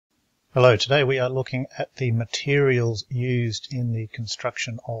Hello, today we are looking at the materials used in the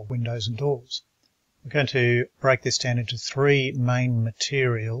construction of windows and doors. We're going to break this down into three main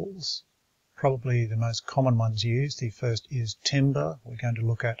materials, probably the most common ones used. The first is timber. We're going to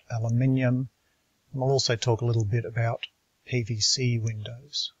look at aluminium, and we'll also talk a little bit about PVC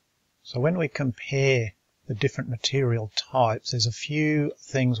windows. So when we compare the different material types, there's a few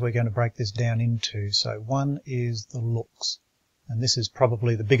things we're going to break this down into. So one is the looks. And this is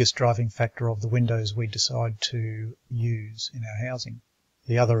probably the biggest driving factor of the windows we decide to use in our housing.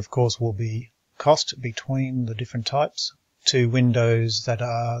 The other, of course, will be cost between the different types. Two windows that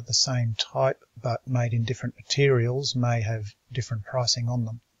are the same type but made in different materials may have different pricing on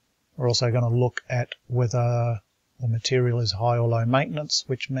them. We're also going to look at whether the material is high or low maintenance,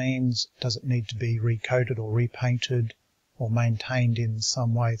 which means does it need to be recoated or repainted or maintained in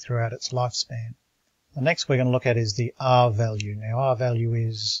some way throughout its lifespan. The next we're going to look at is the R value. Now, R value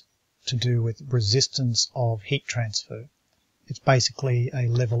is to do with resistance of heat transfer. It's basically a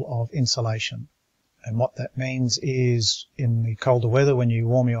level of insulation. And what that means is in the colder weather, when you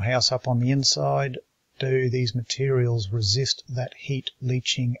warm your house up on the inside, do these materials resist that heat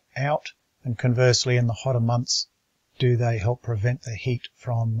leaching out? And conversely, in the hotter months, do they help prevent the heat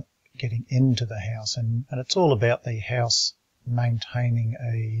from getting into the house? And it's all about the house maintaining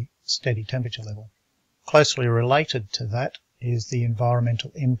a steady temperature level. Closely related to that is the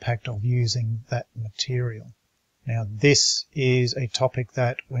environmental impact of using that material. Now, this is a topic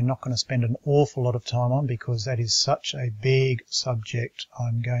that we're not going to spend an awful lot of time on because that is such a big subject.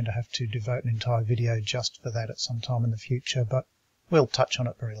 I'm going to have to devote an entire video just for that at some time in the future, but we'll touch on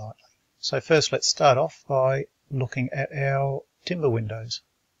it very lightly. So first, let's start off by looking at our timber windows.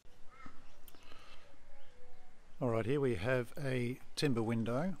 Alright, here we have a timber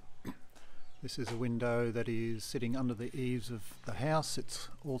window. This is a window that is sitting under the eaves of the house. It's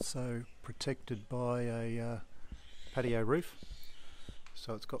also protected by a patio roof,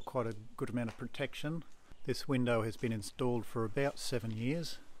 so it's got quite a good amount of protection. This window has been installed for about 7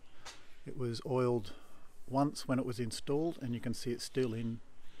 years. It was oiled once when it was installed, and you can see it's still in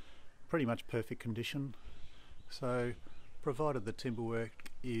pretty much perfect condition. So provided the timberwork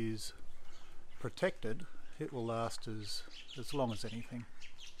is protected, it will last as long as anything.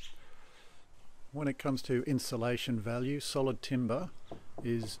 When it comes to insulation value, solid timber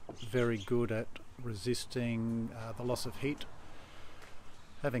is very good at resisting the loss of heat.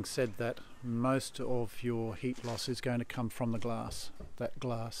 Having said that, most of your heat loss is going to come from the glass. That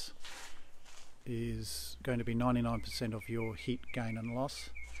glass is going to be 99% of your heat gain and loss.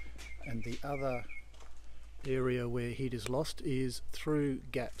 And the other area where heat is lost is through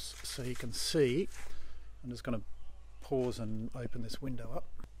gaps. So you can see, I'm just going to pause and open this window up.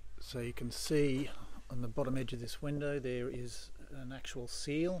 So you can see on the bottom edge of this window there is an actual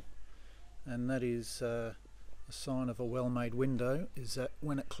seal, and that is a sign of a well-made window, is that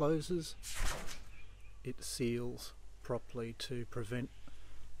when it closes it seals properly to prevent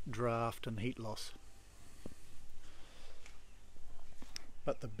draft and heat loss.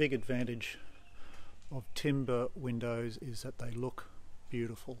 But the big advantage of timber windows is that they look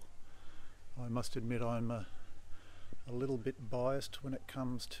beautiful. I must admit I'm a little bit biased when it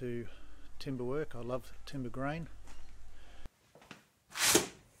comes to timber work. I love timber grain.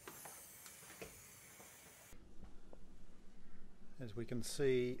 As we can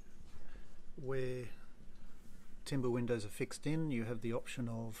see, where timber windows are fixed in, you have the option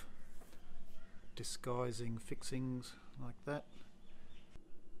of disguising fixings like that.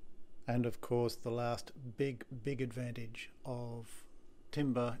 And of course, the last big advantage of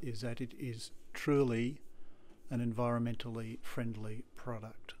timber is that it is truly an environmentally friendly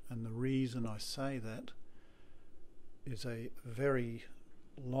product, and the reason I say that is a very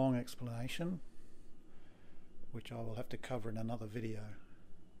long explanation which I will have to cover in another video.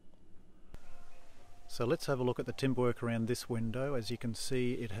 So let's have a look at the timberwork around this window. As you can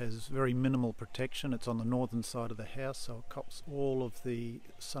see, it has very minimal protection. It's on the northern side of the house, so it cops all of the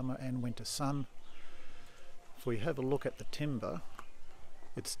summer and winter sun. If we have a look at the timber,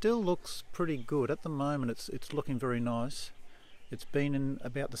 it still looks pretty good. At the moment it's looking very nice. It's been in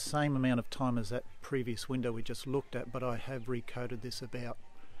about the same amount of time as that previous window we just looked at, but I have recoated this about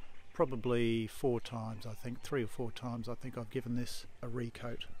probably 4 times, I think 3 or 4 times. I think I've given this a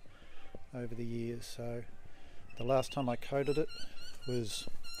recoat over the years. So the last time I coated it was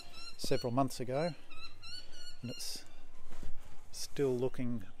several months ago, and it's still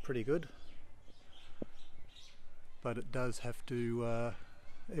looking pretty good, but it does have to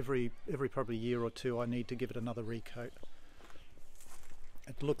every probably year or two I need to give it another recoat.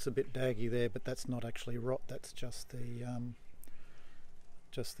 It looks a bit daggy there, but that's not actually rot, that's just the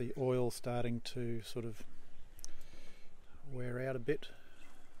just the oil starting to sort of wear out a bit.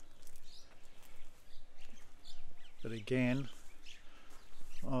 But again,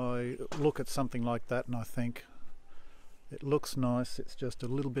 I look at something like that and I think it looks nice, it's just a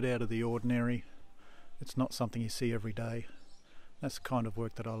little bit out of the ordinary. It's not something you see every day. That's the kind of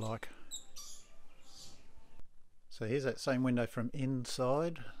work that I like. So here's that same window from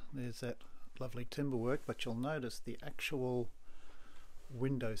inside. There's that lovely timber work, but you'll notice the actual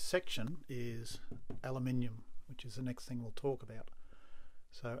window section is aluminium, which is the next thing we'll talk about.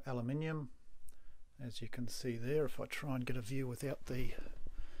 So aluminium, as you can see there, if I try and get a view without the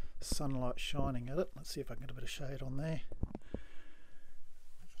sunlight shining at it, let's see if I can get a bit of shade on there.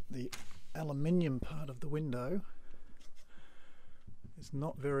 The aluminium part of the window is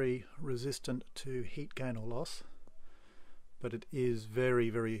not very resistant to heat gain or loss, but it is very,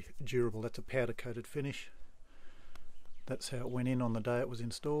 very durable. That's a powder coated finish. That's how it went in on the day it was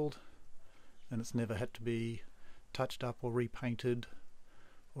installed, and it's never had to be touched up or repainted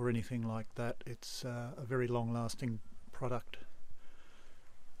or anything like that. It's a very long lasting product.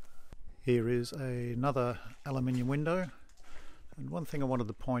 Here is another aluminium window, and one thing I wanted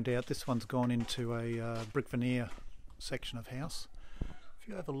to point out, this one's gone into a brick veneer section of house. If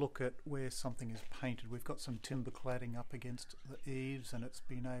you have a look at where something is painted, we've got some timber cladding up against the eaves, and it's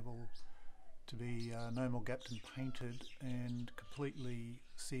been able to be no more gapped and painted and completely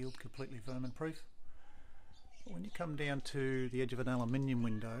sealed, completely vermin proof. When you come down to the edge of an aluminium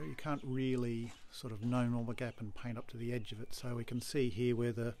window, you can't really sort of no more gap and paint up to the edge of it. So we can see here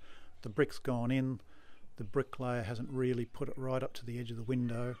where the brick's gone in, the bricklayer hasn't really put it right up to the edge of the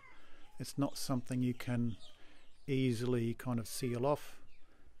window. It's not something you can easily kind of seal off,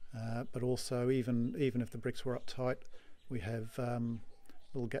 but also even if the bricks were up tight, we have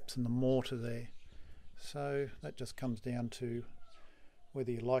little gaps in the mortar there. So that just comes down to whether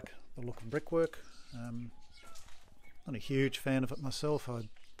you like the look of brickwork. Not a huge fan of it myself. I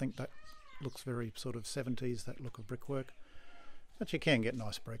think that looks very sort of 70s, that look of brickwork. But you can get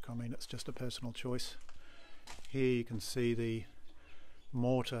nice brick. I mean, it's just a personal choice. Here you can see the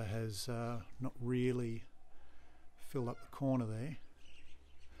mortar has not really filled up the corner there.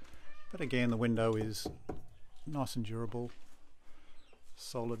 But again, the window is nice and durable,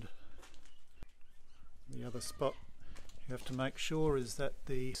 solid. The other spot you have to make sure is that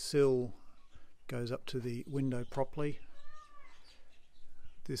the sill goes up to the window properly.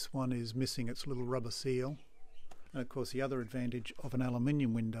 This one is missing its little rubber seal. And of course the other advantage of an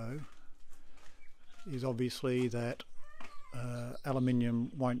aluminium window is obviously that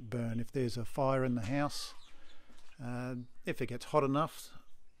aluminium won't burn. If there's a fire in the house, if it gets hot enough,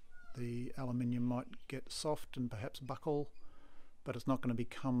 the aluminium might get soft and perhaps buckle, but it's not going to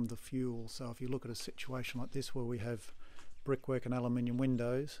become the fuel. So if you look at a situation like this where we have brickwork and aluminium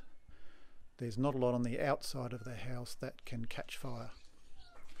windows, there's not a lot on the outside of the house that can catch fire.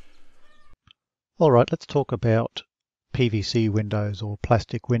 Alright, let's talk about PVC windows or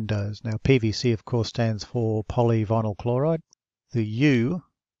plastic windows. Now PVC of course stands for polyvinyl chloride. The U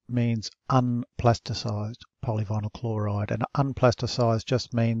means unplasticized polyvinyl chloride, and unplasticized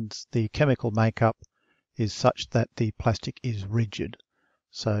just means the chemical makeup is such that the plastic is rigid.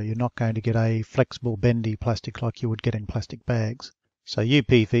 So you're not going to get a flexible bendy plastic like you would get in plastic bags. So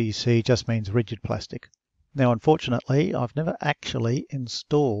UPVC just means rigid plastic. Now unfortunately I've never actually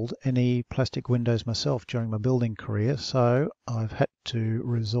installed any plastic windows myself during my building career, so I've had to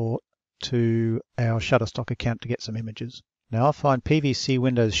resort to our Shutterstock account to get some images. Now I find PVC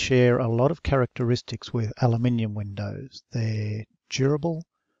windows share a lot of characteristics with aluminium windows. They're durable,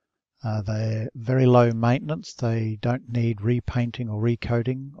 they're very low maintenance, they don't need repainting or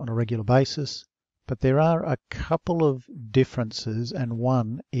recoating on a regular basis. But there are a couple of differences, and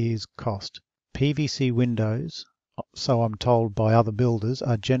one is cost. PVC windows, so I'm told by other builders,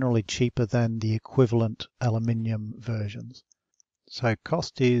 are generally cheaper than the equivalent aluminium versions. So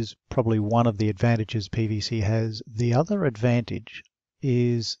cost is probably one of the advantages PVC has. The other advantage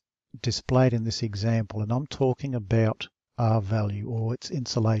is displayed in this example, and I'm talking about R value, or its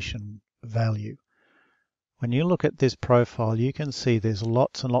insulation value. When you look at this profile, you can see there's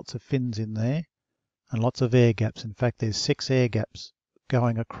lots and lots of fins in there and lots of air gaps. In fact, there's 6 air gaps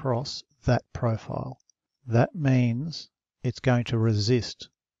going across that profile. That means it's going to resist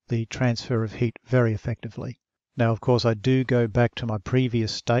the transfer of heat very effectively. Now, of course, I do go back to my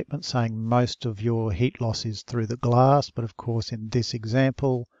previous statement saying most of your heat loss is through the glass, but of course in this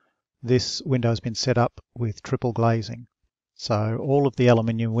example, this window has been set up with triple glazing. So all of the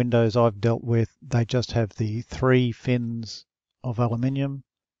aluminium windows I've dealt with, they just have the 3 fins of aluminium,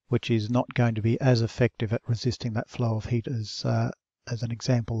 which is not going to be as effective at resisting that flow of heat as as an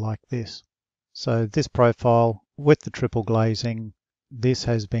example like this. So this profile with the triple glazing, this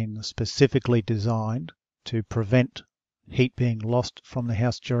has been specifically designed to prevent heat being lost from the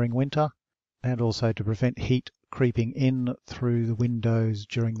house during winter and also to prevent heat creeping in through the windows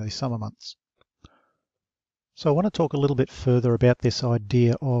during the summer months. So I want to talk a little bit further about this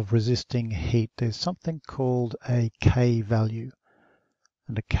idea of resisting heat. There's something called a K value,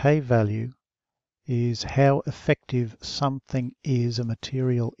 and a K value is how effective something is, a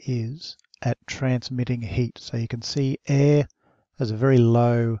material is, at transmitting heat. So you can see air has a very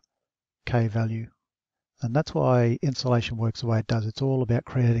low K value, and that's why insulation works the way it does. It's all about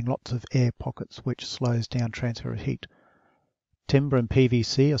creating lots of air pockets, which slows down transfer of heat. Timber and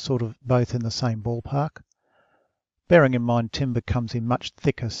PVC are sort of both in the same ballpark. Bearing in mind timber comes in much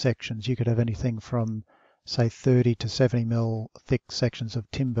thicker sections. You could have anything from say 30 to 70 mil thick sections of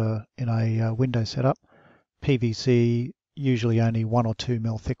timber in a window setup. PVC usually only 1 or 2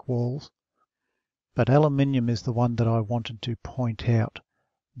 mil thick walls. But aluminium is the one that I wanted to point out.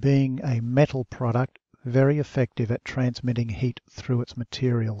 Being a metal product, very effective at transmitting heat through its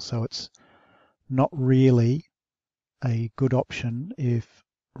material. So it's not really a good option if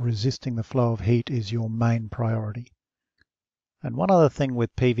resisting the flow of heat is your main priority. And one other thing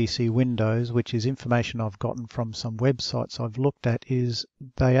with PVC windows, which is information I've gotten from some websites I've looked at, is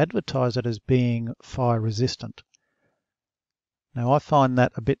they advertise it as being fire resistant. Now I find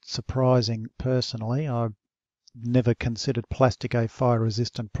that a bit surprising personally. I've never considered plastic a fire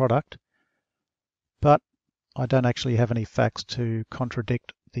resistant product, but I don't actually have any facts to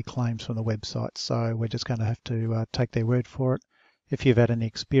contradict the claims from the website, so we're just going to have to take their word for it. If you've had any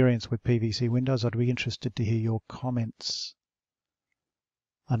experience with PVC windows, I'd be interested to hear your comments.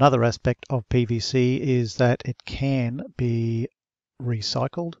 Another aspect of PVC is that it can be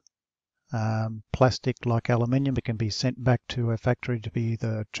recycled. Plastic, like aluminium, it can be sent back to a factory to be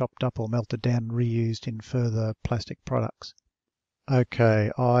either chopped up or melted down and reused in further plastic products.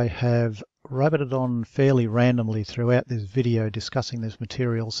 Okay, I have rabbited on fairly randomly throughout this video discussing this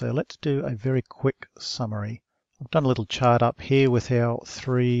material, so let's do a very quick summary. I've done a little chart up here with our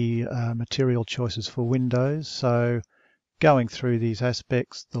three material choices for windows. So going through these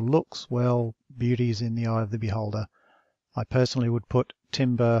aspects, the looks, well, beauty is in the eye of the beholder. I personally would put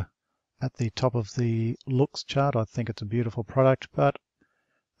timber at the top of the looks chart. I think it's a beautiful product, but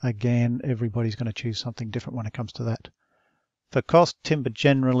again, everybody's going to choose something different when it comes to that. For cost, timber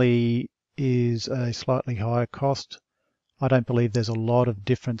generally is a slightly higher cost. I don't believe there's a lot of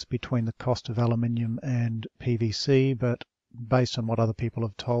difference between the cost of aluminium and PVC, but based on what other people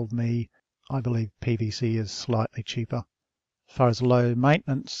have told me, I believe PVC is slightly cheaper. As far as low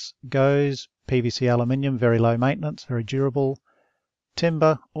maintenance goes, PVC aluminium, very low maintenance, very durable.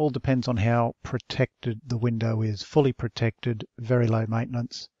 Timber, all depends on how protected the window is. Fully protected, very low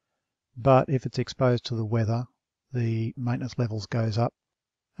maintenance. But if it's exposed to the weather, the maintenance levels goes up.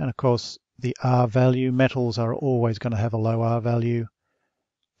 And of course, the R value, metals are always going to have a low R value.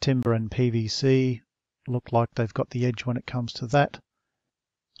 Timber and PVC look like they've got the edge when it comes to that.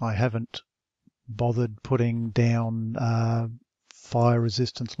 I haven't bothered putting down fire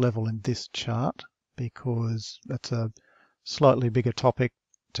resistance level in this chart because that's a slightly bigger topic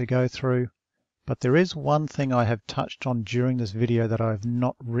to go through. But there is one thing I have touched on during this video that I have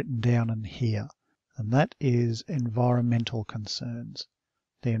not written down in here, and that is environmental concerns.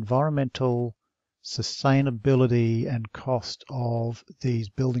 The environmental sustainability and cost of these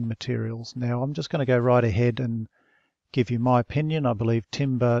building materials. Now I'm just going to go right ahead and give you my opinion. I believe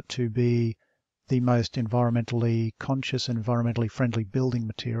timber to be the most environmentally conscious, environmentally friendly building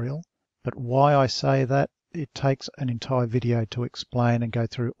material. But why I say that, it takes an entire video to explain and go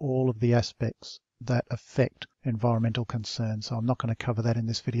through all of the aspects that affect environmental concerns. So I'm not going to cover that in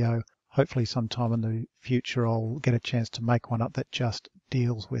this video. Hopefully sometime in the future I'll get a chance to make one up that just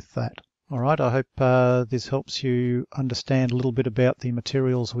deals with that. Alright, I hope this helps you understand a little bit about the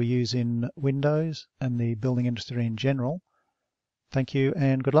materials we use in windows and the building industry in general. Thank you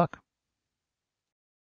and good luck.